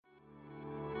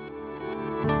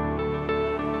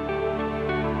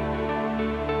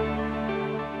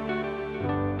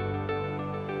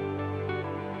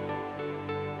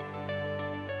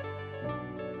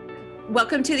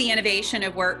Welcome to the Innovation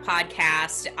of Work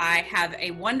podcast. I have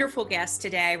a wonderful guest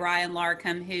today, Ryan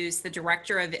Larcombe, who's the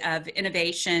Director of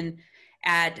Innovation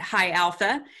at High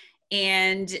Alpha.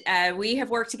 And we have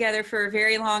worked together for a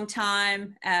very long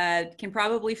time, can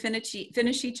probably finish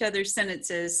each other's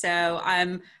sentences. So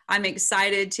I'm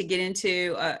excited to get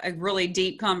into a really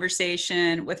deep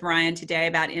conversation with Ryan today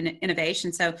about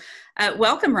innovation. So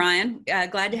welcome, Ryan.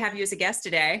 Glad to have you as a guest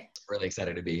today. Really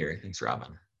excited to be here. Thanks,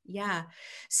 Robin. Yeah.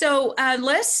 So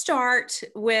let's start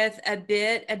with a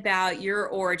bit about your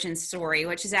origin story,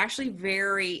 which is actually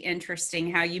very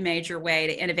interesting how you made your way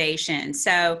to innovation.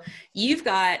 So you've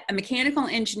got a mechanical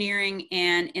engineering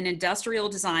and an industrial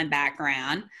design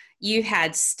background. You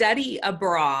had study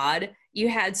abroad. You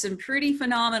had some pretty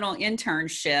phenomenal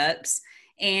internships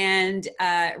and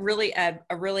really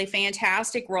a really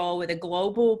fantastic role with a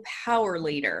global power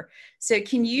leader. So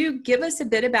can you give us a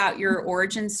bit about your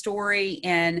origin story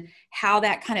and how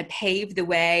that kind of paved the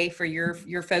way for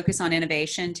your focus on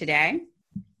innovation today?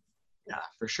 Yeah,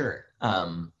 for sure.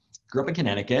 Grew up in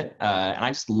Connecticut, and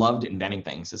I just loved inventing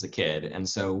things as a kid. And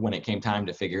so when it came time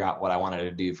to figure out what I wanted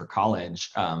to do for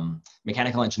college,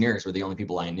 mechanical engineers were the only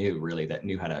people I knew really that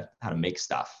knew how to make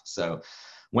stuff. So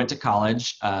went to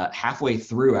college. Halfway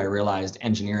through, I realized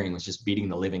engineering was just beating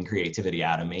the living creativity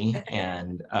out of me,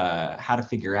 and how to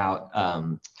figure out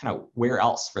kind of where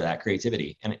else for that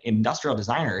creativity. And industrial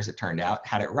designers, it turned out,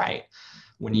 had it right.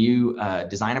 When you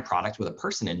design a product with a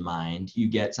person in mind, you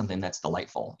get something that's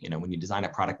delightful. You know, when you design a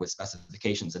product with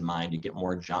specifications in mind, you get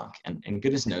more junk. And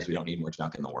goodness knows we don't need more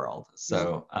junk in the world.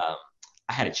 So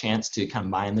I had a chance to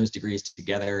combine those degrees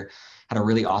together, had a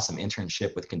really awesome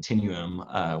internship with Continuum,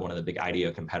 one of the big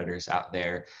IDEO competitors out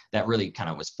there, that really kind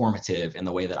of was formative in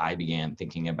the way that I began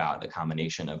thinking about the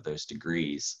combination of those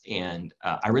degrees. And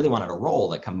I really wanted a role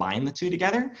that combined the two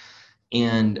together.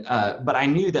 And but I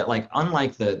knew that, like,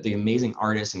 unlike the amazing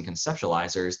artists and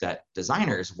conceptualizers that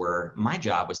designers were, my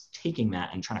job was taking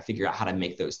that and trying to figure out how to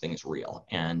make those things real,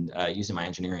 and using my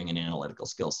engineering and analytical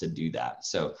skills to do that.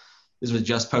 So this was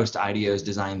just post IDEO's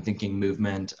design thinking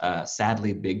movement.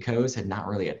 Sadly, Big Co's had not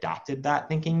really adopted that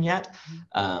thinking yet,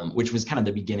 which was kind of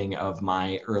the beginning of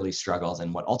my early struggles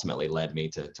and what ultimately led me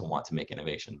to want to make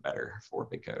innovation better for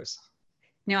Big Co's.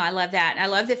 No, I love that. I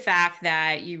love the fact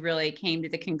that you really came to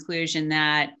the conclusion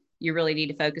that you really need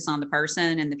to focus on the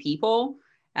person and the people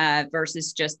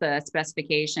versus just the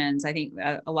specifications. I think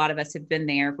a lot of us have been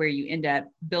there where you end up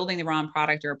building the wrong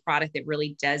product or a product that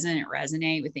really doesn't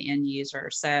resonate with the end user.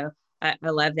 So I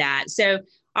love that. So,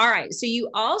 all right. So you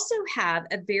also have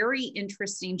a very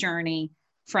interesting journey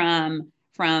from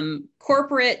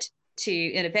corporate to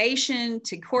innovation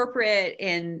to corporate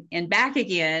and back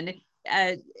again.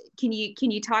 Can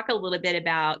you talk a little bit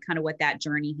about kind of what that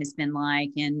journey has been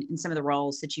like and some of the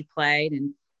roles that you played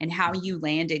and how you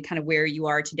landed kind of where you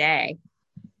are today?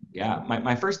 Yeah,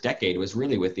 my first decade was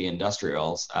really with the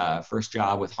industrials. First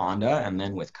job with Honda and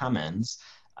then with Cummins.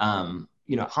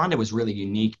 Honda was really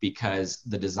unique because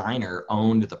the designer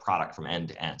owned the product from end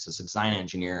to end. So as a design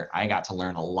engineer, I got to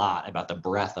learn a lot about the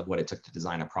breadth of what it took to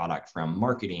design a product, from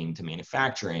marketing to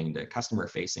manufacturing to customer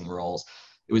facing roles.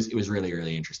 It was really,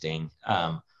 really interesting.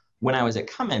 When I was at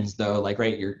Cummins, though,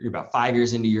 you're about 5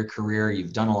 years into your career,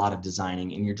 you've done a lot of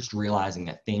designing, and you're just realizing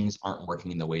that things aren't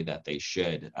working in the way that they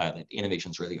should, that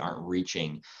innovations really aren't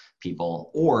reaching people,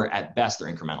 or at best,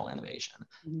 they're incremental innovation.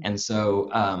 Mm-hmm. And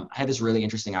so I had this really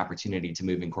interesting opportunity to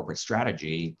move in corporate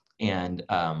strategy, and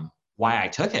why I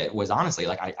took it was honestly,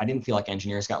 I didn't feel like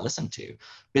engineers got listened to.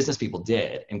 Business people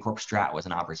did, and corporate strat was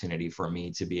an opportunity for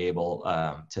me to be able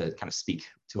to kind of speak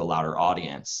to a louder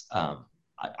audience.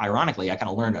 Ironically, I kind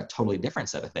of learned a totally different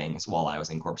set of things while I was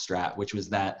in corp strat, which was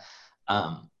that,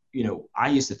 I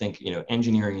used to think,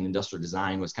 engineering and industrial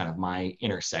design was kind of my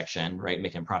intersection, right?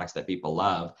 Making products that people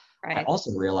love. Right. I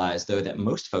also realized, though, that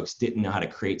most folks didn't know how to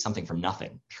create something from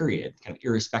nothing, period, kind of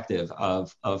irrespective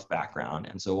of background.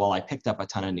 And so while I picked up a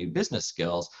ton of new business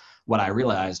skills, what I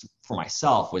realized for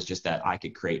myself was just that I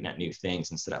could create net new things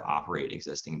instead of operate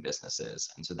existing businesses.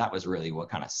 And so that was really what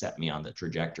kind of set me on the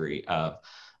trajectory of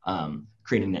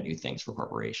creating net new things for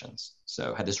corporations.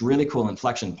 So had this really cool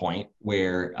inflection point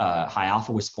where High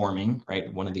Alpha was forming,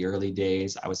 right? One of the early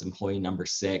days, I was employee number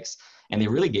 6, and they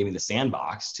really gave me the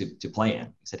sandbox to play in.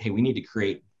 They said, hey, we need to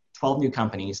create 12 new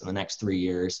companies in the next 3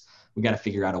 years. We got to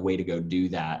figure out a way to go do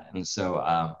that. And so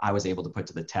I was able to put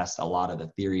to the test a lot of the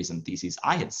theories and theses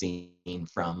I had seen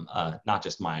from not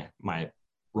just my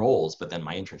roles, but then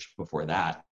my internship before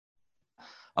that,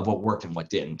 of what worked and what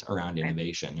didn't around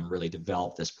innovation, and really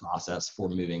develop this process for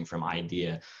moving from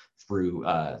idea through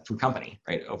company,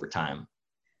 right, over time.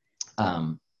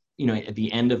 at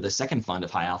the end of the second fund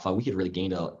of High Alpha, we had really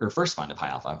gained or first fund of High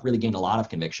Alpha, really gained a lot of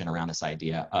conviction around this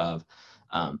idea of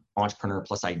entrepreneur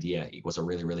plus idea equals a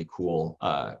really, really cool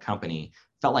company.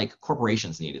 Felt like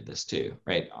corporations needed this too,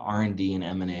 right? R&D and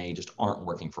M&A just aren't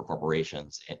working for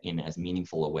corporations in as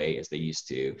meaningful a way as they used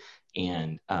to.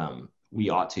 And we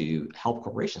ought to help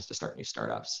corporations to start new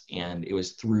startups. And it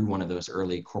was through one of those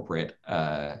early corporate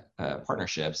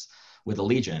partnerships with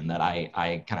Allegion that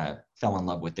I kind of fell in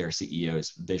love with their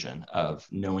CEO's vision of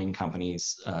knowing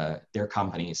companies, their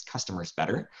companies' customers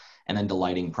better, and then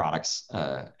delighting products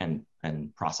and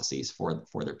processes for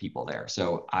their people there.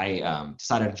 So I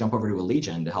decided to jump over to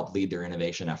Allegion to help lead their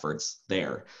innovation efforts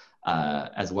there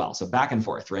as well. So back and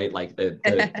forth, right? Like the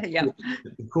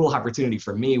cool opportunity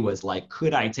for me was like,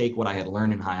 could I take what I had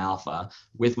learned in High Alpha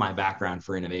with my background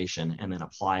for innovation and then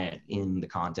apply it in the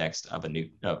context of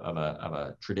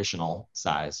a traditional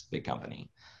size big company?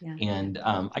 Yeah. And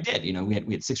I did. We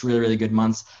had 6 really, really good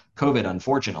months. COVID,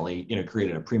 unfortunately,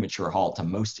 created a premature halt to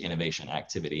most innovation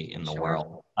activity in the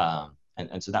world.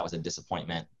 And so that was a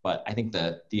disappointment. But I think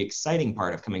the exciting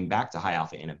part of coming back to High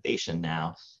Alpha Innovation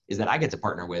now is that I get to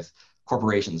partner with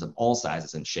corporations of all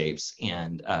sizes and shapes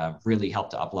and really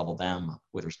help to up-level them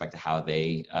with respect to how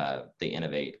they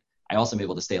innovate. I also am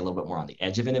able to stay a little bit more on the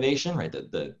edge of innovation, right?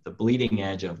 The bleeding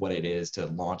edge of what it is to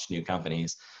launch new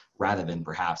companies, rather than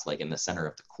perhaps like in the center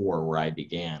of the core where I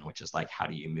began, which is like, how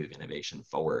do you move innovation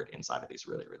forward inside of these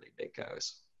really, really big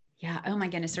goes? Yeah. Oh my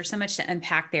goodness. There's so much to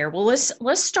unpack there. Well,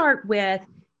 let's start with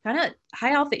kind of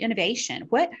High Alpha Innovation.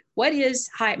 What is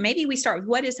high? Maybe we start with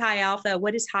what is High Alpha?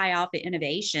 What is High Alpha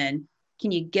Innovation?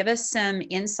 Can you give us some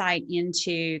insight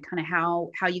into kind of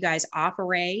how you guys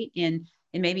operate and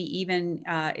maybe even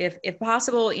if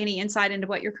possible, any insight into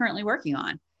what you're currently working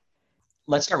on?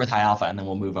 Let's start with High Alpha and then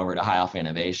we'll move over to High Alpha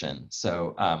Innovation.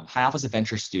 So High Alpha is a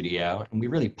venture studio and we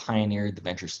really pioneered the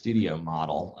venture studio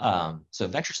model. So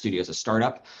venture studio is a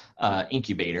startup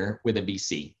incubator with a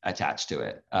VC attached to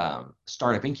it.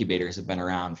 Startup incubators have been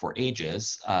around for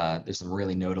ages. There's some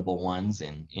really notable ones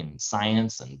in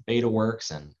science and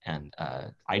BetaWorks and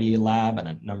Idea Lab and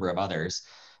a number of others.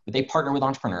 But they partner with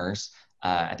entrepreneurs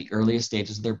at the earliest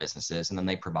stages of their businesses, and then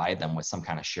they provide them with some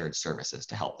kind of shared services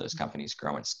to help those companies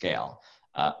grow and scale.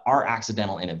 Our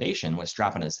accidental innovation was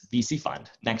strapping a VC fund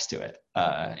next to it.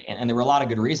 And there were a lot of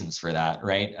good reasons for that,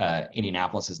 right?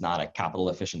 Indianapolis is not a capital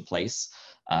efficient place.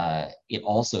 It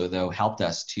also, though, helped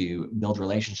us to build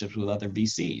relationships with other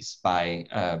VCs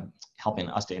by helping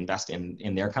us to invest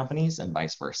in their companies and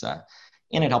vice versa.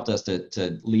 And it helped us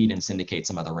to lead and syndicate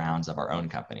some of the rounds of our own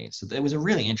companies. So it was a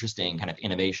really interesting kind of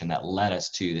innovation that led us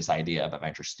to this idea of a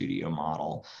venture studio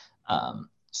model.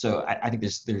 So I think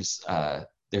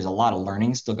there's a lot of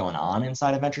learning still going on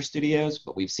inside of venture studios,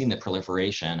 but we've seen the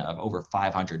proliferation of over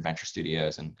 500 venture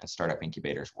studios and startup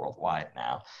incubators worldwide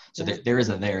now. So there is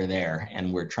a there,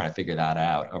 and we're trying to figure that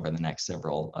out over the next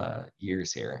several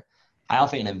years here. High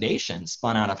Alpha Innovation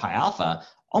spun out of High Alpha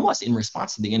almost in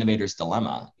response to the innovator's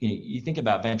dilemma. You think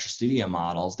about venture studio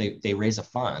models, they raise a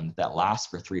fund that lasts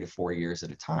for 3 to 4 years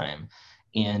at a time.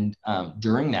 And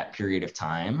during that period of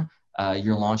time,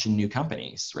 you're launching new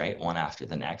companies, right? One after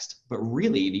the next. But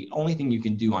really, the only thing you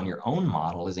can do on your own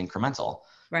model is incremental.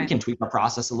 Right. We can tweak our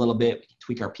process a little bit, we can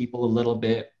tweak our people a little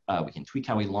bit, we can tweak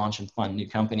how we launch and fund new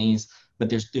companies, but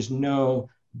there's no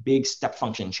big step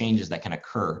function changes that can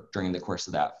occur during the course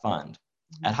of that fund.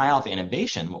 At High Alpha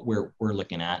Innovation, what we're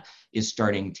looking at is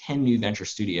starting 10 new venture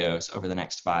studios over the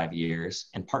next 5 years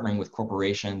and partnering with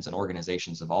corporations and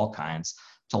organizations of all kinds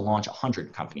to launch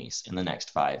 100 companies in the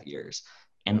next 5 years.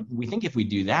 And we think if we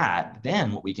do that,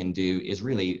 then what we can do is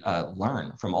really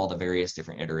learn from all the various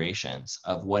different iterations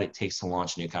of what it takes to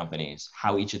launch new companies,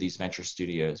 how each of these venture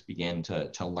studios begin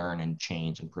to learn and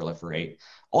change and proliferate,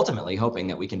 ultimately hoping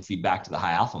that we can feed back to the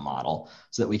High Alpha model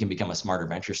so that we can become a smarter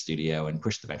venture studio and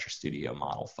push the venture studio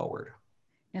model forward.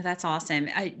 Yeah, that's awesome.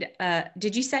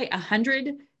 Did you say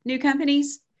 100 new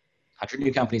companies? 100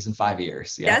 new companies in 5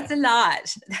 years. Yeah. That's a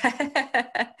lot.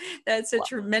 That's a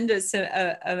tremendous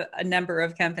a number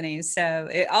of companies. So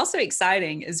it also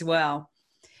exciting as well.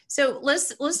 So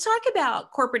let's talk about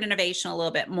corporate innovation a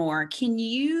little bit more. Can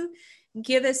you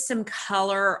give us some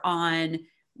color on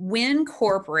when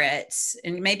corporates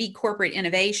and maybe corporate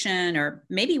innovation, or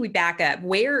maybe we back up,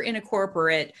 where in a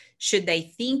corporate should they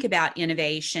think about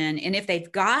innovation? And if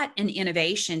they've got an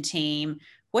innovation team,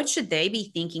 what should they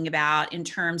be thinking about in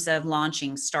terms of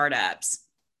launching startups?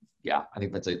 Yeah, I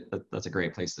think that's a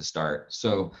great place to start.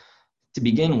 So To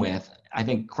begin with, I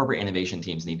think corporate innovation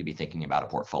teams need to be thinking about a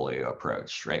portfolio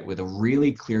approach, right? With a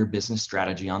really clear business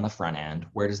strategy on the front end.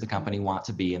 Where does the company want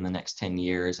to be in the next 10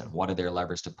 years? And what are their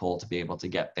levers to pull to be able to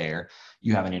get there?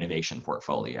 You have an innovation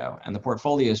portfolio. And the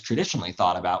portfolio is traditionally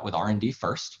thought about with R&D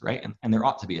first, right? And there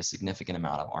ought to be a significant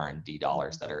amount of R&D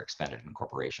dollars that are expended in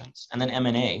corporations. And then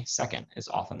M&A second is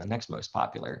often the next most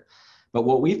popular. But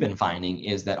what we've been finding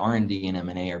is that R&D and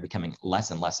M&A are becoming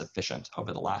less and less efficient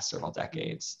over the last several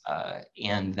decades,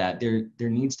 and that there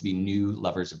needs to be new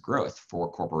levers of growth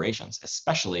for corporations,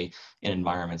 especially in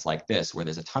environments like this where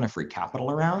there's a ton of free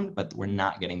capital around, but we're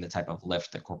not getting the type of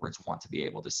lift that corporates want to be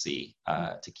able to see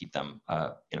to keep them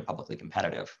publicly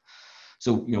competitive.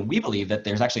 So, we believe that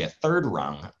there's actually a third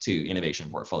rung to innovation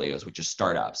portfolios, which is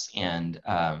startups. And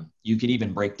you could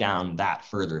even break down that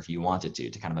further if you wanted to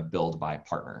kind of a build by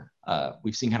partner.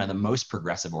 We've seen kind of the most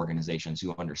progressive organizations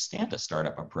who understand a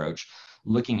startup approach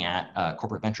looking at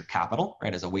corporate venture capital,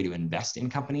 right, as a way to invest in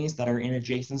companies that are in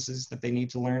adjacencies that they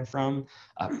need to learn from,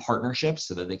 partnerships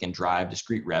so that they can drive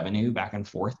discrete revenue back and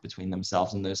forth between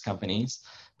themselves and those companies,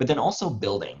 but then also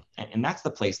building. And that's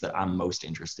the place that I'm most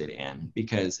interested in,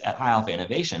 because at High Alpha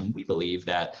Innovation, we believe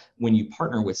that when you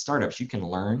partner with startups, you can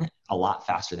learn a lot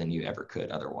faster than you ever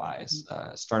could otherwise.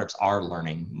 Startups are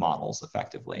learning models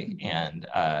effectively, and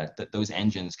those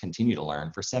engines continue to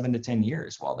learn for 7 to 10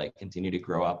 years while they continue to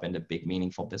grow up into big,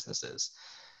 meaningful businesses.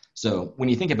 So when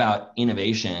you think about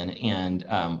innovation and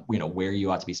where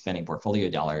you ought to be spending portfolio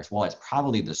dollars, while it's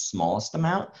probably the smallest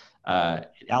amount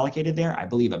allocated there, I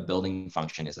believe a building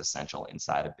function is essential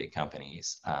inside of big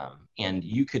companies. And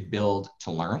you could build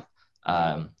to learn.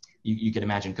 You could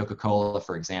imagine Coca-Cola,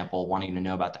 for example, wanting to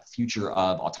know about the future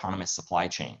of autonomous supply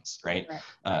chains, right?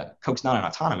 Coke's not an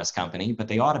autonomous company, but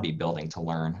they ought to be building to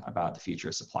learn about the future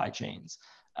of supply chains.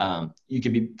 You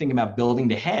could be thinking about building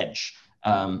to hedge.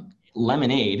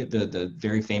 Lemonade, the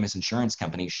very famous insurance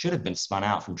company, should have been spun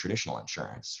out from traditional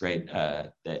insurance, right?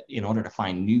 That in order to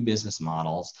find new business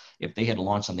models, if they had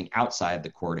launched something outside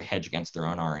the core to hedge against their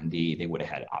own R&D, they would have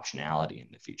had optionality in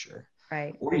the future.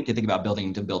 Right. Or you could think about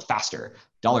building to build faster.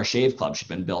 Dollar Shave Club should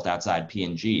have been built outside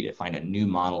P&G to find a new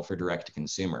model for direct to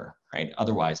consumer, right?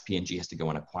 Otherwise, P&G has to go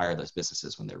and acquire those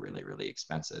businesses when they're really, really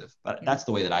expensive. But that's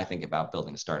the way that I think about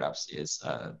building startups is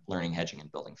learning, hedging, and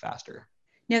building faster.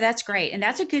 No, that's great. And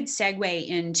that's a good segue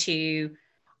into,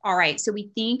 all right, so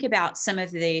we think about some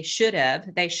of the they should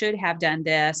have done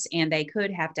this and they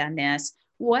could have done this.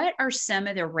 What are some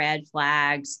of the red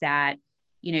flags that,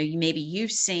 maybe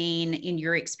you've seen in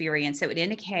your experience that would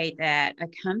indicate that a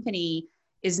company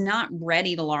is not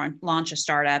ready to launch a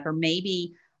startup, or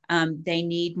maybe they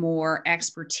need more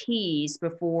expertise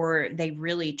before they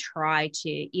really try to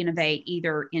innovate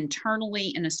either internally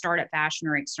in a startup fashion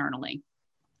or externally?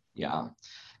 Yeah,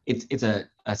 it's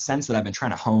a sense that I've been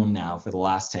trying to hone now for the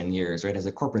last 10 years, right? As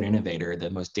a corporate innovator, the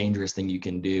most dangerous thing you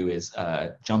can do is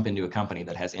jump into a company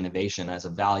that has innovation as a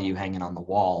value hanging on the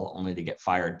wall, only to get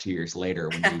fired 2 years later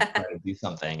when you try to do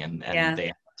something and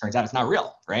it turns out it's not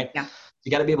real, right? Yeah.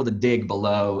 You got to be able to dig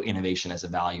below innovation as a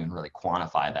value and really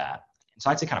quantify that. So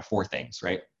I'd say kind of 4 things,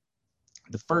 right?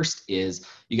 The first is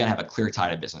you got to have a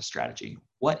clear-tied business strategy.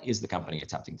 What is the company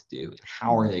attempting to do? And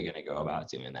how are they going to go about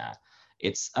doing that?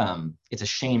 It's a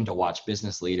shame to watch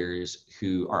business leaders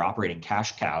who are operating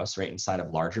cash cows, right, inside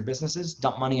of larger businesses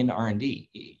dump money into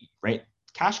R&D, right?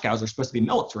 Cash cows are supposed to be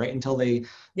milked, right, until they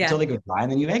go dry,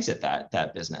 and then you exit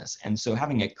that business. And so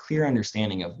having a clear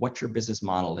understanding of what your business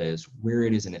model is, where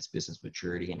it is in its business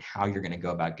maturity, and how you're going to go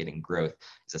about getting growth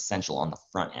is essential on the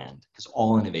front end, because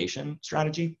all innovation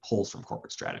strategy pulls from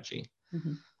corporate strategy.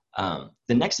 Mm-hmm.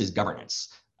 The next is governance.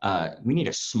 We need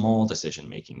a small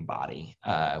decision-making body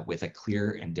with a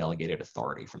clear and delegated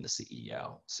authority from the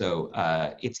CEO. So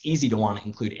it's easy to want to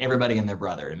include everybody and their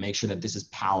brother to make sure that this is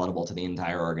palatable to the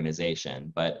entire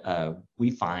organization. But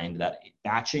we find that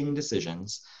batching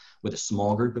decisions with a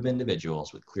small group of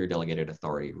individuals with clear delegated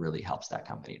authority really helps that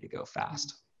company to go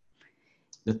fast.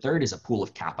 The third is a pool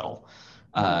of capital.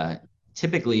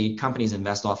 Typically, companies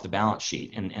invest off the balance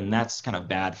sheet, and that's kind of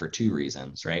bad for 2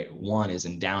 reasons, right? One is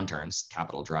in downturns,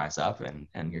 capital dries up, and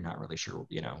you're not really sure,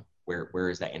 where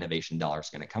is that innovation dollars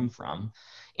going to come from?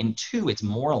 And 2, it's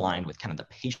more aligned with kind of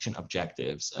the patient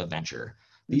objectives of venture.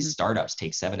 These startups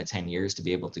take 7 to 10 years to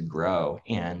be able to grow,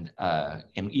 and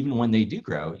even when they do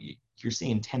grow, you're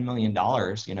seeing $10 million,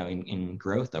 in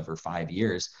growth over 5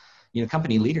 years.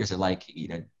 Company leaders are like,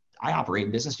 I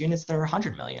operate business units that are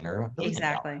 100 million or $1 billion.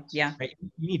 Exactly. Yeah. Right?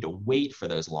 You need to wait for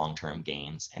those long-term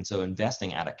gains. And so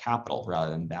investing out of capital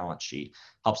rather than balance sheet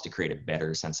helps to create a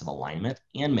better sense of alignment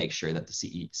and make sure that the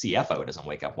CFO doesn't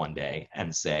wake up one day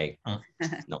and say,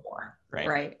 no more.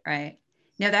 Right. Right.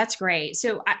 No, that's great.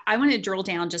 So I want to drill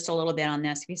down just a little bit on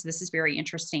this because this is very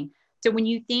interesting. So when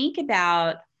you think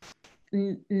about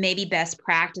maybe best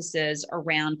practices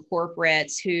around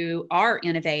corporates who are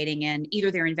innovating and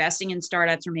either they're investing in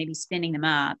startups or maybe spinning them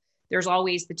up, there's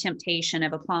always the temptation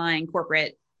of applying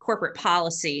corporate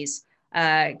policies,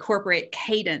 corporate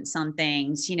cadence on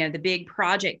things, you know, the big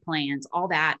project plans, all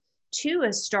that to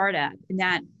a startup, and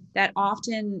that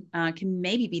often can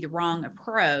maybe be the wrong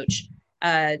approach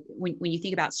when you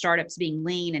think about startups being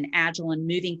lean and agile and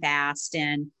moving fast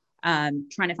and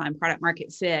trying to find product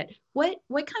market fit. What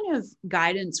kind of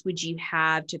guidance would you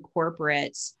have to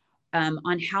corporates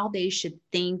on how they should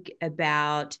think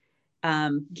about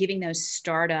giving those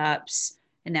startups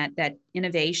and that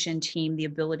innovation team the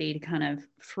ability to kind of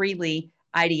freely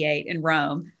ideate and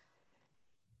roam?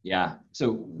 Yeah.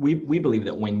 So we believe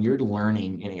that when you're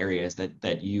learning in areas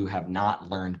that you have not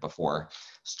learned before,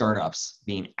 startups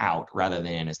being out rather than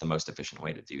in is the most efficient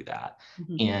way to do that.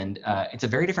 Mm-hmm. And it's a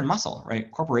very different muscle, right?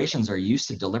 Corporations are used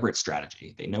to deliberate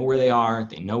strategy. They know where they are,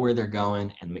 they know where they're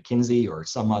going, and McKinsey or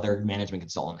some other management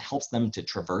consultant helps them to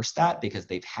traverse that because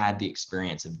they've had the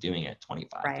experience of doing it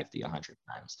 25, Right. 50, 100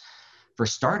 times. For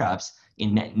startups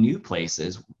in net new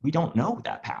places, we don't know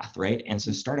that path, right? And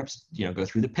so startups, go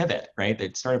through the pivot, right?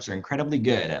 That startups are incredibly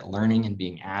good at learning and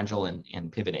being agile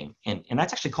and pivoting. And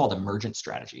that's actually called emergent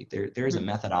strategy. There's a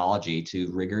methodology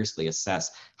to rigorously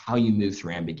assess how you move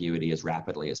through ambiguity as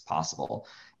rapidly as possible.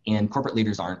 And corporate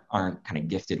leaders aren't kind of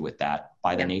gifted with that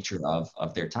by the nature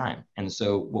of their time. And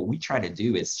so what we try to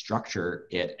do is structure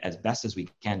it as best as we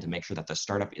can to make sure that the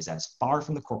startup is as far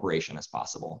from the corporation as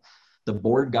possible. The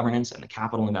board governance and the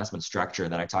capital investment structure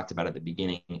that I talked about at the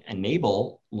beginning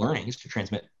enable learnings to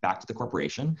transmit back to the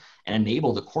corporation and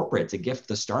enable the corporate to gift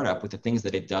the startup with the things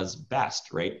that it does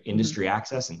best, right? Industry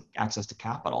access and access to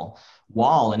capital,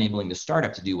 while enabling the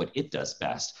startup to do what it does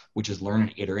best, which is learn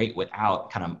and iterate without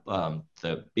kind of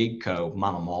the big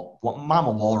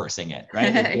mama walrusing it,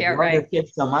 right? They love their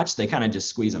kids so much, they kind of just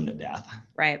squeeze them to death.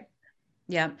 Right.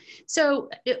 Yeah.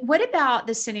 So what about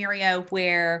the scenario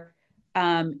where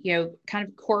kind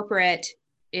of corporate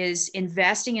is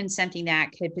investing in something that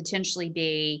could potentially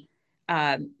be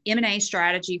M&A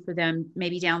strategy for them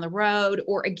maybe down the road,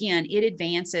 or again, it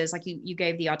advances, like you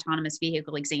gave the autonomous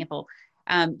vehicle example.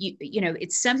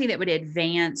 It's something that would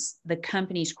advance the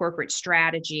company's corporate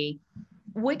strategy.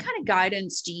 What kind of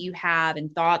guidance do you have and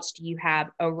thoughts do you have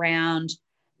around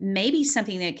maybe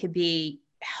something that could be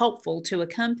helpful to a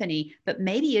company, but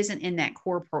maybe isn't in that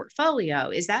core portfolio?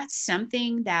 Is that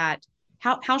something that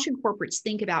how should corporates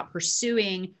think about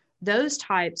pursuing those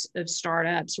types of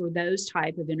startups or those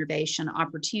type of innovation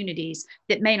opportunities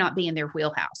that may not be in their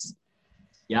wheelhouse?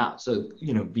 Yeah. So,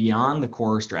 beyond the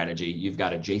core strategy, you've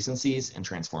got adjacencies and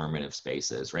transformative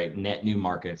spaces, right? Net new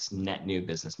markets, net new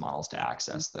business models to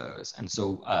access those. And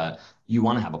so you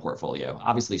want to have a portfolio,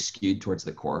 obviously skewed towards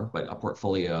the core, but a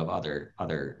portfolio of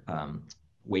other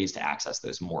ways to access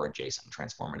those more adjacent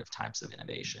transformative types of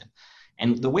innovation.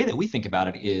 And the way that we think about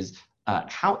it is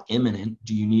how imminent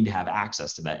do you need to have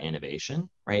access to that innovation,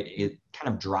 right? It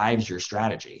kind of drives your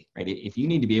strategy, right? If you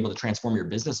need to be able to transform your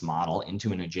business model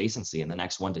into an adjacency in the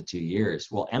next 1 to 2 years,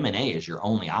 well, M&A is your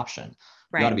only option.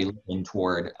 Right. You ought to be looking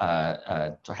toward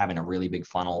to having a really big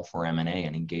funnel for M&A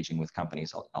and engaging with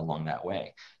companies along that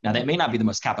way. Now, that may not be the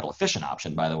most capital efficient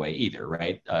option, by the way, either,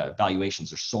 right?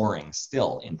 Valuations are soaring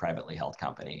still in privately held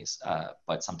companies,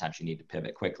 but sometimes you need to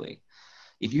pivot quickly.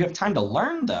 If you have time to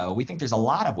learn, though, we think there's a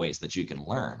lot of ways that you can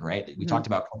learn, right? We talked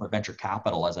about corporate venture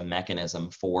capital as a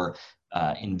mechanism for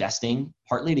investing,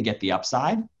 partly to get the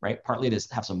upside, right? Partly to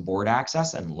have some board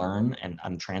access and learn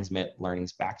and transmit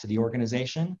learnings back to the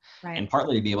organization, right. And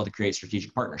partly to be able to create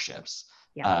strategic partnerships.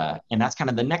 Yeah. And that's kind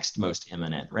of the next most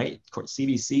imminent, right?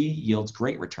 CVC yields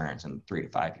great returns in the 3 to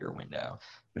 5 year window.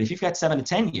 But if you've got 7 to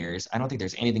 10 years, I don't think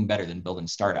there's anything better than building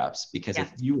startups, because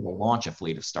if you will launch a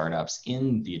fleet of startups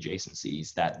in the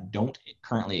adjacencies that don't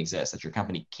currently exist, that your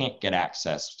company can't get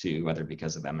access to, whether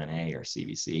because of M&A or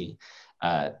CVC,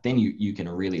 then you can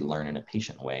really learn in a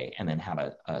patient way and then have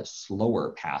a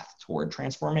slower path toward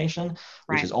transformation,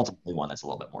 which is ultimately one that's a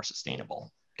little bit more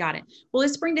sustainable. Got it. Well,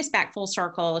 let's bring this back full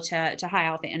circle to high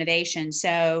alpha innovation.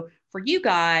 So for you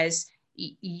guys,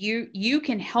 you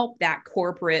can help that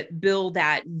corporate build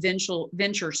that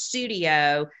venture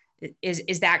studio.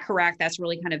 Is that correct? That's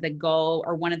really kind of the goal,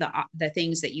 or one of the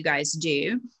things that you guys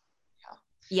do.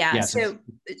 Yeah. Venture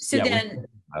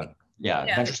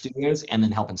studios and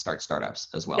then helping start startups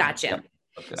as well. Gotcha.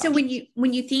 Yep. good So options.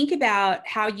 when you think about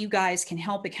how you guys can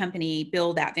help a company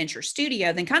build that venture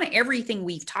studio, then kind of everything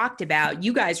we've talked about,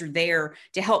 you guys are there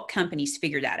to help companies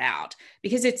figure that out,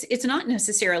 because it's not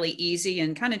necessarily easy.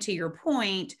 And kind of to your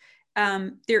point,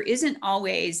 there isn't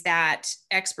always that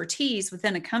expertise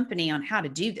within a company on how to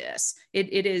do this.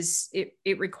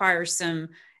 It requires some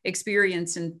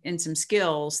experience and some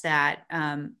skills that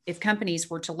if companies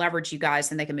were to leverage you guys,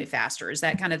 then they can move faster. Is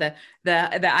that kind of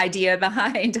the idea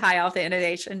behind High Alpha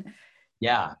Innovation?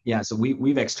 Yeah, yeah. So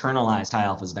we've externalized High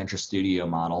Alpha's venture studio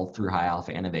model through High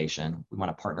Alpha Innovation. We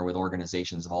want to partner with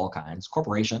organizations of all kinds,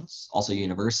 corporations, also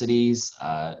universities,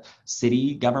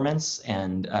 city governments,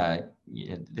 and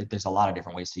there's a lot of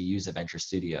different ways to use a venture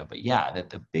studio. But yeah,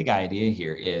 the big idea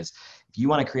here is if you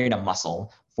want to create a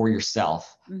muscle for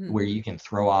yourself Mm-hmm. where you can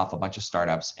throw off a bunch of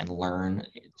startups and learn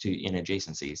in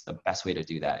adjacencies, the best way to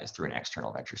do that is through an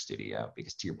external venture studio.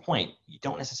 Because to your point, you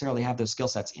don't necessarily have those skill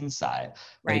sets inside,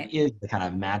 but it Right. is the kind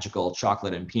of magical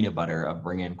chocolate and peanut butter of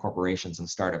bringing corporations and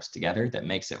startups together that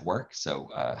makes it work. So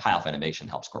High Alpha Innovation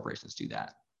helps corporations do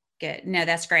that. Good. No,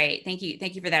 that's great. Thank you.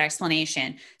 Thank you for that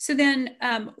explanation. So then,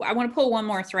 I want to pull one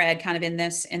more thread, kind of in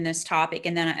this topic,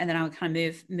 and then I'll kind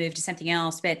of move to something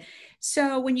else. But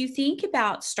so when you think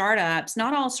about startups,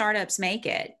 not all startups make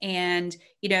it, and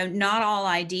not all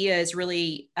ideas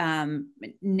really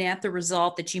net the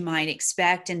result that you might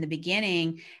expect in the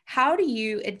beginning. How do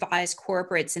you advise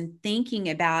corporates in thinking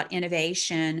about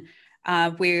innovation,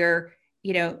 where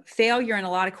failure in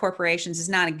a lot of corporations is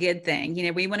not a good thing.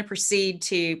 We want to proceed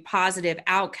to positive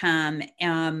outcome.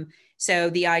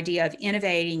 So the idea of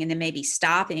innovating and then maybe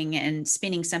stopping and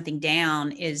spinning something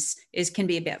down is can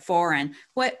be a bit foreign.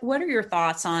 What are your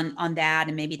thoughts on that,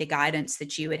 and maybe the guidance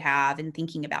that you would have in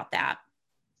thinking about that?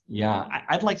 Yeah,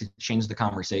 I'd like to change the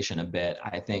conversation a bit.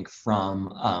 I think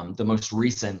from the most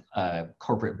recent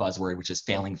corporate buzzword, which is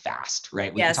failing fast,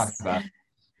 right? We talked Yes. about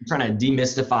trying to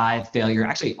demystify failure.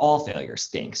 Actually, all failure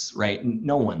stinks, right?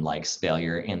 No one likes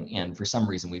failure. And for some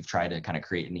reason, we've tried to kind of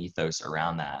create an ethos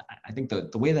around that. I think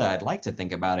the way that I'd like to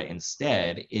think about it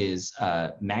instead is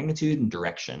magnitude and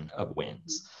direction of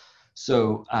wins.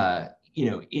 So,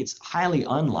 it's highly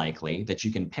unlikely that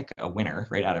you can pick a winner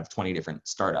right out of 20 different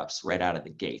startups right out of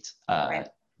the gate. Right.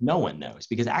 No one knows,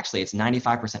 because actually it's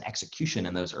 95% execution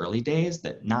in those early days,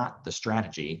 that not the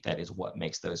strategy, that is what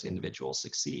makes those individuals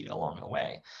succeed along the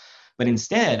way. But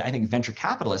instead, I think venture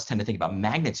capitalists tend to think about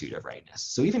magnitude of rightness.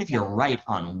 So even if Yeah. you're right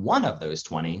on one of those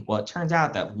 20, well, it turns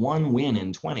out that one win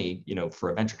in 20,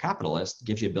 for a venture capitalist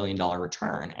gives you $1 billion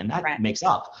return. And that Right. makes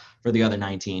up for the other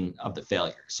 19 of the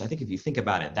failures. So I think if you think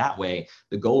about it that way,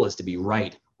 the goal is to be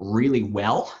right really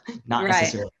well, not Right.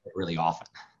 necessarily really often.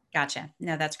 Gotcha.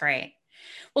 No, that's great.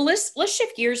 Well, let's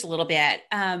shift gears a little bit.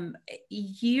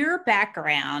 Your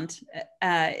background,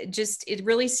 just it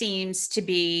really seems to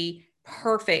be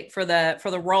perfect for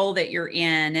the role that you're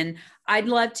in, and I'd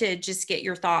love to just get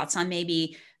your thoughts on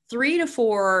maybe 3 to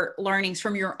 4 learnings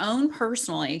from your own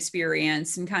personal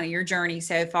experience and kind of your journey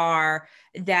so far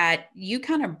that you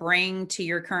kind of bring to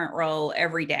your current role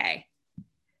every day.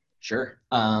 Sure.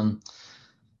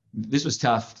 This was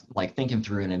tough, like thinking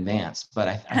through in advance, but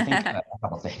I think a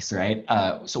couple things, right?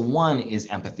 So one is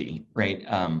empathy, right?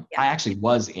 Yeah. I actually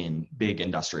was in big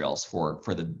industrials for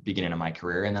the beginning of my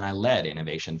career, and then I led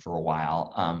innovation for a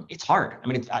while. It's hard. I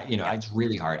mean, Yeah. it's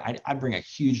really hard. I bring a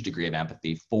huge degree of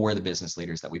empathy for the business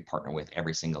leaders that we partner with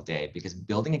every single day, because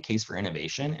building a case for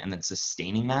innovation and then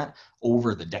sustaining that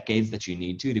over the decades that you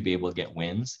need to be able to get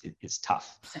wins is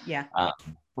tough. Yeah. Um,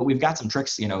 but we've got some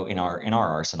tricks, in our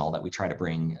arsenal that we try to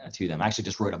bring to them. I actually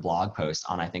just wrote a blog post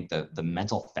on, I think, the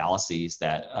mental fallacies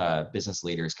that business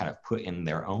leaders kind of put in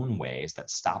their own ways that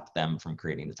stop them from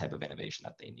creating the type of innovation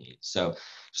that they need. So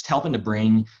just helping to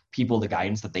bring people the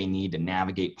guidance that they need to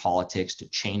navigate politics, to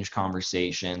change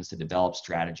conversations, to develop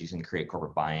strategies and create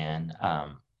corporate buy-in.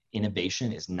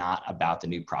 Innovation is not about the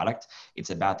new product. It's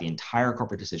about the entire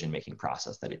corporate decision-making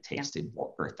process that it Yeah. takes to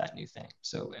birth that new thing.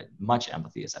 So much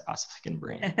empathy as I possibly can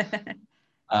bring.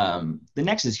 The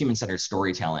next is human-centered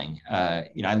storytelling.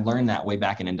 I learned that way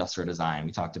back in industrial design.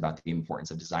 We talked about the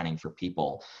importance of designing for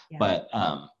people, Yeah. but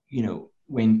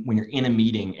when you're in a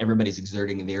meeting, everybody's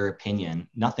exerting their opinion.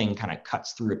 Nothing kind of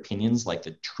cuts through opinions like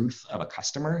the truth of a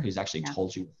customer who's actually Yeah.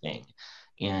 told you a thing.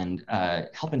 And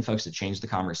helping folks to change the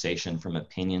conversation from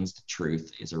opinions to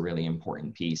truth is a really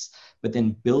important piece. But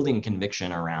then building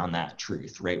conviction around that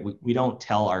truth, right? We don't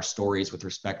tell our stories with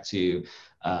respect to,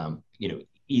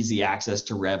 easy access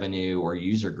to revenue or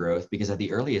user growth, because at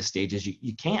the earliest stages,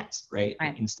 you can't, right?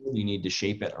 Right. Instead, you need to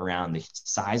shape it around the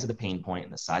size of the pain point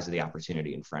and the size of the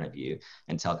opportunity in front of you,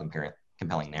 and tell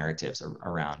compelling narratives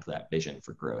around that vision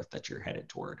for growth that you're headed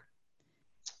toward.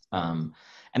 And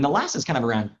the last is kind of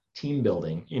around team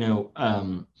building.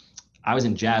 I was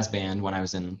in jazz band when I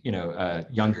was in,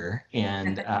 younger,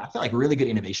 and I feel like really good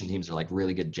innovation teams are like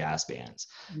really good jazz bands.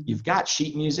 Mhm. You've got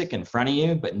sheet music in front of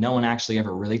you, but no one actually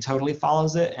ever really totally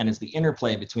follows it, and it's the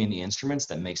interplay between the instruments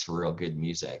that makes for real good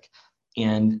music.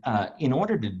 And in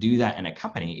order to do that in a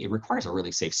company, it requires a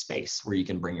really safe space where you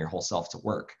can bring your whole self to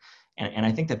work. And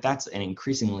I think that that's an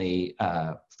increasingly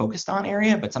focused on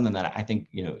area, but something that I think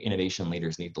innovation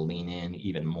leaders need to lean in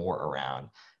even more around.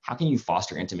 How can you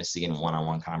foster intimacy in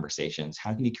one-on-one conversations?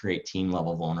 How can you create team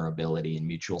level vulnerability and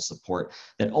mutual support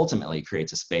that ultimately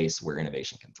creates a space where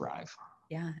innovation can thrive?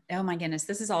 Yeah. Oh my goodness.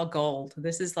 This is all gold.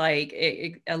 This is like,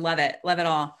 I love it. Love it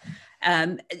all.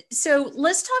 Um, so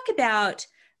let's talk about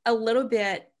a little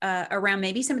bit around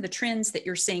maybe some of the trends that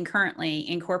you're seeing currently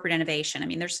in corporate innovation. I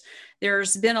mean,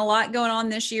 there's been a lot going on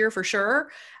this year for sure.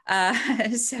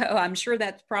 So I'm sure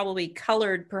that's probably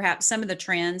colored perhaps some of the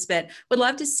trends, but would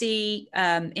love to see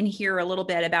and hear a little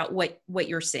bit about what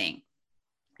you're seeing.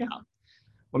 Yeah.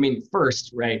 I mean,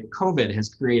 first, right, COVID has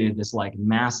created this like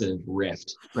massive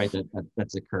rift, right,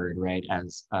 that's occurred, right,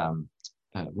 as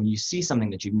when you see something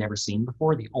that you've never seen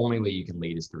before, the only way you can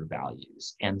lead is through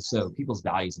values. And so people's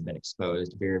values have been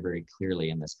exposed very, very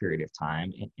clearly in this period of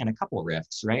time. And a couple of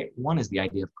rifts, right? One is the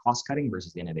idea of cost cutting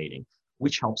versus innovating,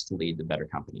 which helps to lead to better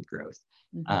company growth.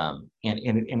 Mhm.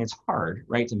 And it's hard,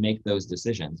 right, to make those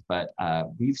decisions. But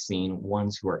we've seen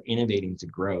ones who are innovating to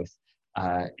growth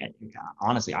and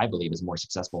honestly, I believe is more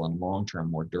successful and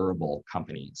long-term, more durable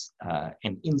companies.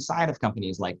 And inside of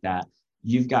companies like that,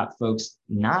 you've got folks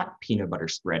not peanut butter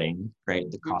spreading,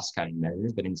 right, the cost-cutting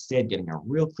measures, but instead getting a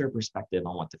real clear perspective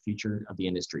on what the future of the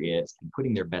industry is and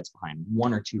putting their bets behind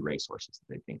one or two racehorses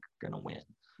that they think are going to win.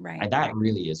 Right. And that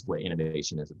really is what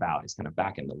innovation is about. It's kind of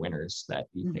backing the winners that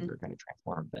you think Mhm. are going to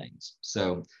transform things.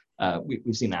 So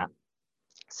we've seen that.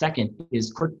 Second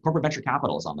is corporate venture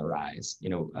capital is on the rise.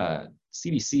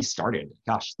 CVC started,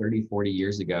 30, 40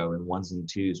 years ago in ones and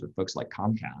twos with folks like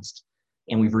Comcast.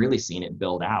 And we've really seen it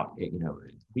build out.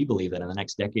 We believe that in the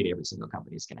next decade, every single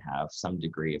company is going to have some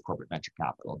degree of corporate venture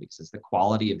capital because it's the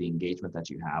quality of the engagement that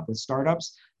you have with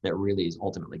startups that really is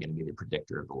ultimately going to be the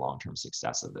predictor of the long-term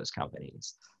success of those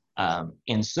companies.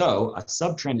 And so a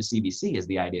sub-trend to CVC is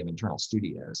the idea of internal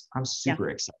studios. I'm Yeah. super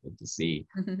excited to see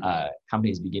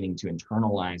companies beginning to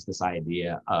internalize this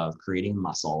idea of creating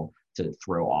muscle to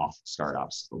throw off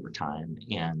startups over time.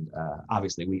 And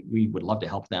obviously, we would love to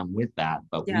help them with that.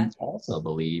 But Yeah. we also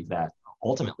believe that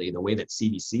ultimately, the way that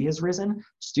CVC has risen,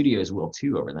 studios will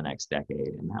too over the next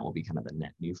decade. And that will be kind of the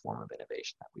net new form of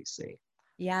innovation that we see.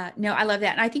 Yeah, no, I love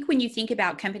that. And I think when you think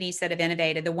about companies that have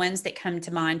innovated, the ones that come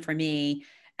to mind for me,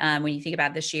 when you think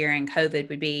about this year and COVID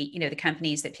would be, the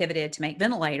companies that pivoted to make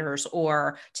ventilators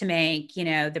or to make,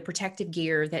 the protective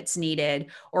gear that's needed,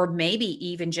 or maybe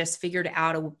even just figured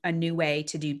out a new way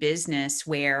to do business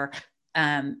where,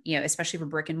 especially for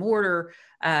brick and mortar,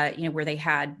 where they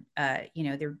had,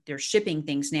 they're shipping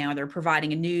things now, they're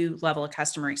providing a new level of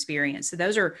customer experience. So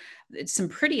those are some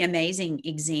pretty amazing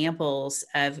examples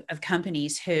of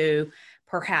companies who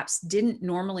perhaps didn't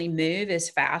normally move as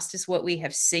fast as what we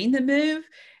have seen them move,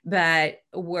 but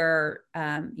were,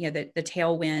 the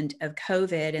tailwind of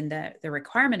COVID and the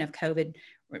requirement of COVID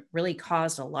really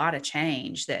caused a lot of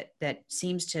change that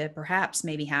seems to perhaps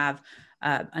maybe have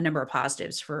a number of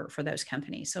positives for those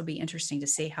companies. So it'll be interesting to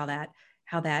see how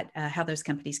those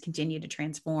companies continue to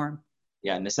transform.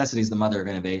 Yeah, necessity is the mother of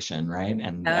innovation, right? Oh,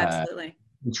 And absolutely.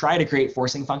 we try to create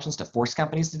forcing functions to force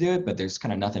companies to do it, but there's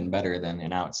kind of nothing better than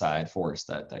an outside force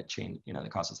that change,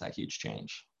 that causes that huge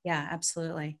change. Yeah,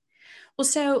 absolutely. Well,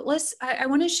 so I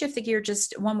want to shift the gear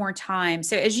just one more time.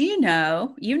 So as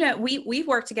we've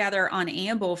worked together on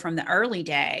Anvil from the early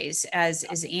days as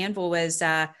Anvil was,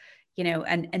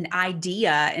 an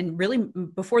idea, and really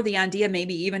before the idea,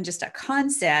 maybe even just a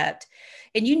concept.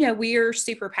 And, we're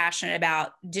super passionate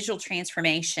about digital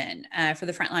transformation for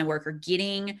the frontline worker,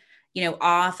 getting,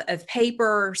 off of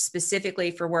paper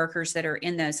specifically for workers that are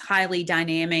in those highly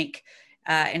dynamic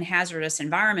and hazardous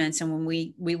environments. And when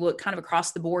we look kind of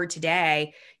across the board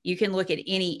today, you can look at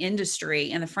any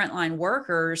industry, and the frontline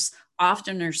workers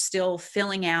often are still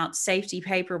filling out safety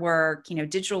paperwork,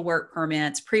 digital work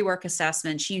permits, pre-work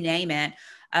assessments, you name it,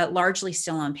 largely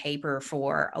still on paper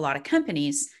for a lot of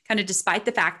companies, kind of despite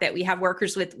the fact that we have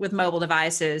workers with mobile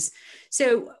devices.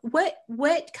 So what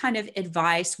kind of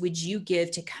advice would you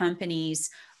give to companies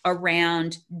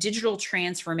around digital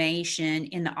transformation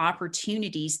and the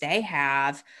opportunities they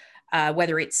have,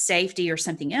 whether it's safety or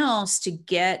something else, to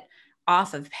get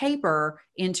off of paper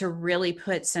and to really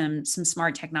put some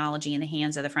smart technology in the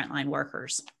hands of the frontline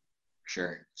workers?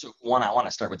 Sure. So one, I want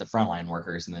to start with the frontline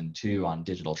workers, and then two, on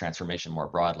digital transformation more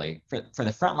broadly. For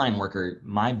the frontline worker,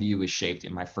 my view was shaped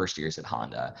in my first years at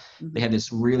Honda. They Mhm. had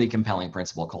this really compelling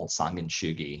principle called Sangen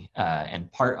and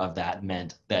part of that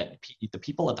meant that the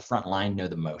people at the front line know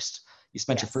the most. You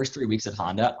spent your Yes. first 3 weeks at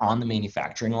Honda on the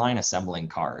manufacturing line assembling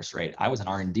cars, right? I was an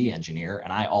R&D engineer,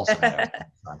 and I also had a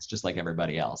fronts just like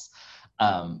everybody else.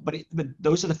 But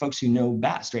those are the folks who know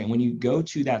best, right? And when you go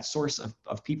to that source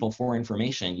of people for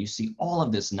information, you see all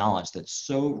of this knowledge that's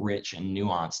so rich and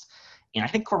nuanced. And I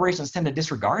think corporations tend to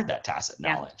disregard that tacit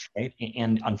Yeah. knowledge, right?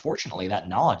 And unfortunately, that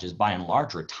knowledge is by and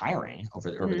large retiring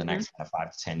over the Hmm. next kind of 5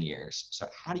 to 10 years. So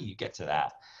how do you get to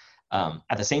that?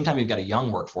 At the same time, you've got a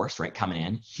young workforce, right, coming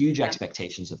in, huge Yeah.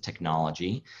 expectations of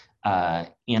technology.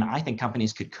 And I think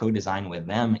companies could co-design with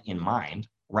them in mind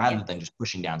rather Yes. than just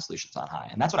pushing down solutions on high.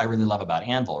 And that's what I really love about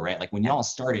Anvil, right? Like when Yeah. y'all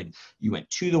started, you went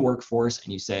to the workforce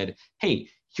and you said, hey,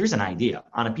 here's an idea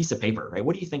on a piece of paper, right?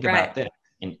 What do you think Right. about this?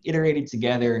 And iterated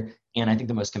together. And I think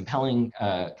the most compelling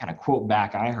kind of quote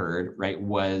back I heard, right,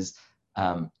 was,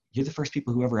 you're the first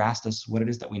people who ever asked us what it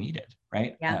is that we needed,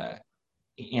 right? Yeah.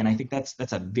 And I think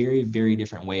that's a very, very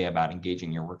different way about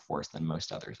engaging your workforce than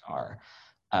most others are.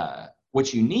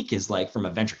 What's unique is, like, from a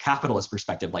venture capitalist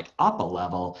perspective, like up a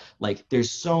level, like there's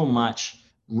so much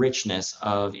richness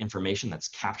of information that's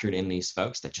captured in these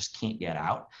folks that just can't get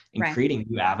out, and Right. creating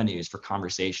new avenues for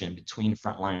conversation between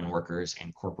frontline workers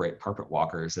and corporate carpet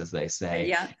walkers, as they say,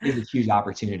 Yeah. is a huge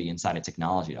opportunity inside of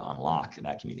technology to unlock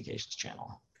that communications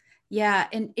channel. Yeah,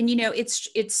 and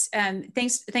it's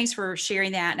thanks for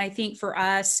sharing that. And I think for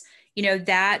us,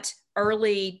 that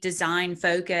early design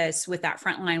focus with that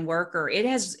frontline worker,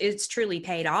 it's truly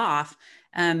paid off.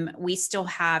 We still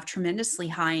have tremendously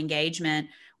high engagement.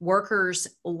 Workers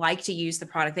like to use the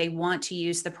product. They want to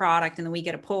use the product, and then we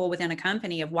get a pull within a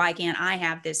company of, why can't I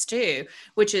have this too?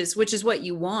 Which is what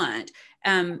you want.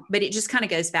 But it just kind of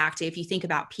goes back to, if you think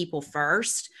about people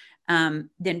first,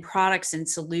 then products and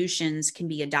solutions can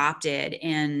be adopted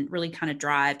and really kind of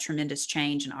drive tremendous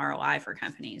change and ROI for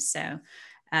companies. So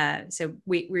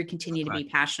we continue to be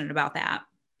passionate about that.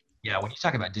 Yeah, when you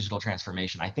talk about digital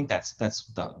transformation, I think that's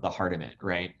the heart of it,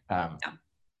 right? Yeah.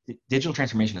 Digital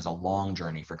transformation is a long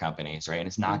journey for companies, right? And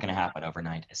it's not Mhm. going to happen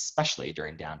overnight, especially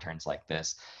during downturns like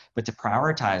this. But to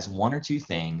prioritize one or two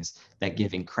things that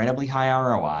give incredibly high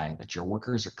ROI, that your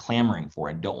workers are clamoring for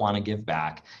and don't want to give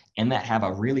back, and that have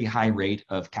a really high rate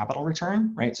of capital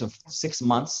return, right? So 6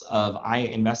 months of, I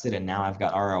invested and now I've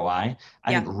got ROI.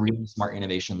 I Yeah. think really smart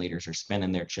innovation leaders are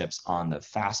spending their chips on the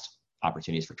fast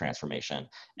opportunities for transformation,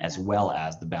 as Yeah. well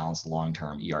as the balanced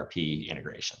long-term ERP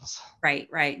integrations. Right,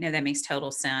 right. No, that makes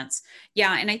total sense.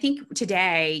 Yeah, and I think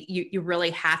today you really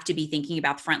have to be thinking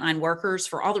about the frontline workers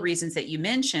for all the reasons that you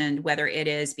mentioned, whether it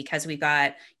is because we've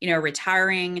got,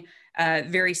 retiring,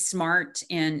 very smart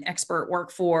and expert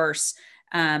workforce,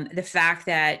 the fact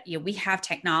that, we have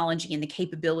technology and the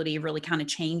capability of really kind of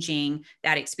changing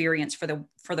that experience for the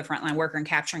frontline worker and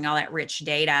capturing all that rich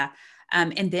data.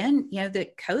 And then,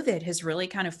 that COVID has really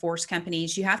kind of forced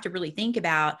companies, you have to really think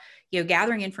about,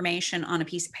 gathering information on a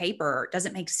piece of paper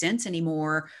doesn't make sense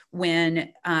anymore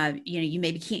when, you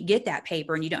maybe can't get that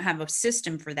paper and you don't have a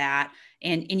system for that.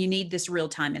 And you need this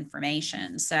real-time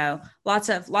information. So lots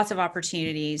of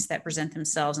opportunities that present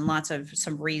themselves, and lots of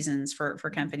some reasons for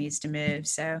companies to move.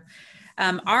 So,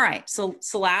 all right. So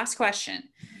last question.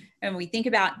 And we think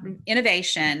about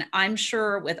innovation, I'm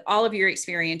sure with all of your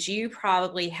experience, you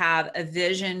probably have a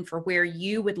vision for where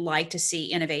you would like to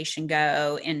see innovation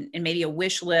go, and maybe a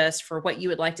wish list for what you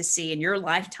would like to see in your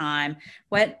lifetime.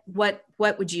 What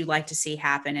would you like to see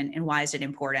happen, and why is it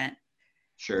important?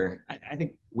 Sure. I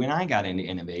think when I got into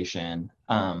innovation,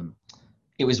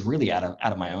 it was really out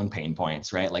of my own pain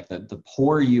points, right? Like the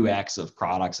poor UX of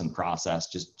products and process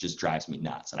just drives me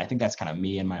nuts. And I think that's kind of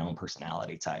me and my own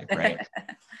personality type, right?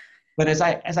 But as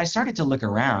I started to look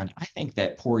around, I think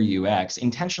that poor UX,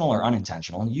 intentional or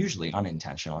unintentional, usually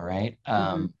unintentional, right?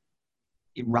 Mhm.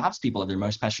 It robs people of their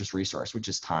most precious resource, which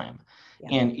is time.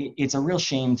 Yeah. And it's a real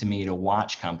shame to me to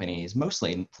watch companies,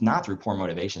 mostly not through poor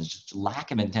motivations, just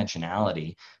lack of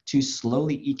intentionality, to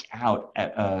slowly eke out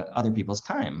at other people's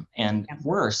time. And Yeah.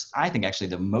 worse, I think actually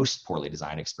the most poorly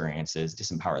designed experiences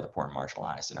disempower the poor and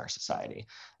marginalized in our society.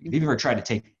 If you've Mhm. ever tried to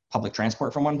take public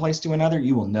transport from one place to another,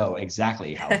 you will know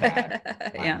exactly how bad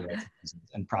Yeah.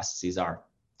 and processes are.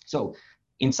 So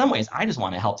in some ways, I just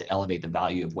want to help to elevate the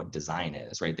value of what design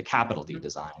is, right? The capital D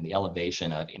design, the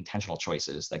elevation of intentional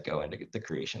choices that go into the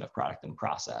creation of product and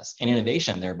process. And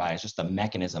innovation thereby is just a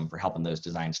mechanism for helping those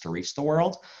designs to reach the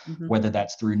world, Mhm. whether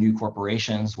that's through new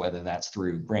corporations, whether that's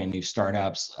through brand new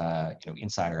startups,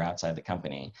 inside or outside the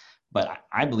company. But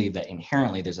I believe that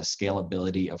inherently there's a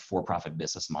scalability of for-profit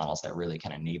business models that really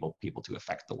can enable people to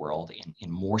affect the world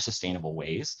in more sustainable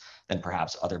ways than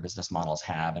perhaps other business models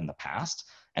have in the past.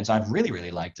 And so I'd really,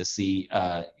 really like to see,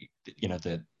 the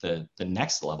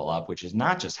next level up, which is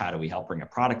not just how do we help bring a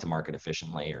product to market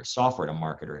efficiently or software to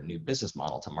market or a new business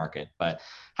model to market, but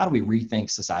how do we rethink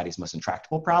society's most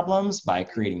intractable problems by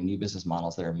creating new business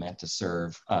models that are meant to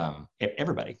serve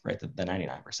everybody, right? The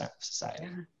 99% of society.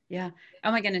 Yeah. Yeah.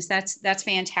 Oh my goodness, that's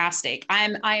fantastic.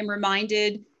 I am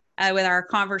reminded with our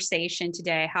conversation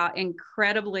today how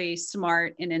incredibly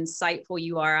smart and insightful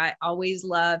you are. I always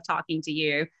love talking to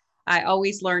you. I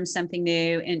always learn something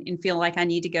new and feel like I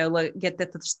need to go get the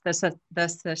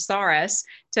thesaurus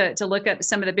to look up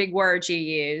some of the big words you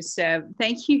use. So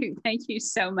thank you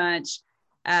so much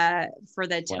for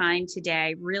the time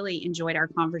today. Really enjoyed our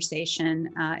conversation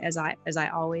as I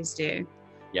always do.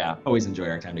 Yeah, always enjoy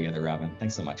our time together, Robin.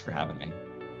 Thanks so much for having me.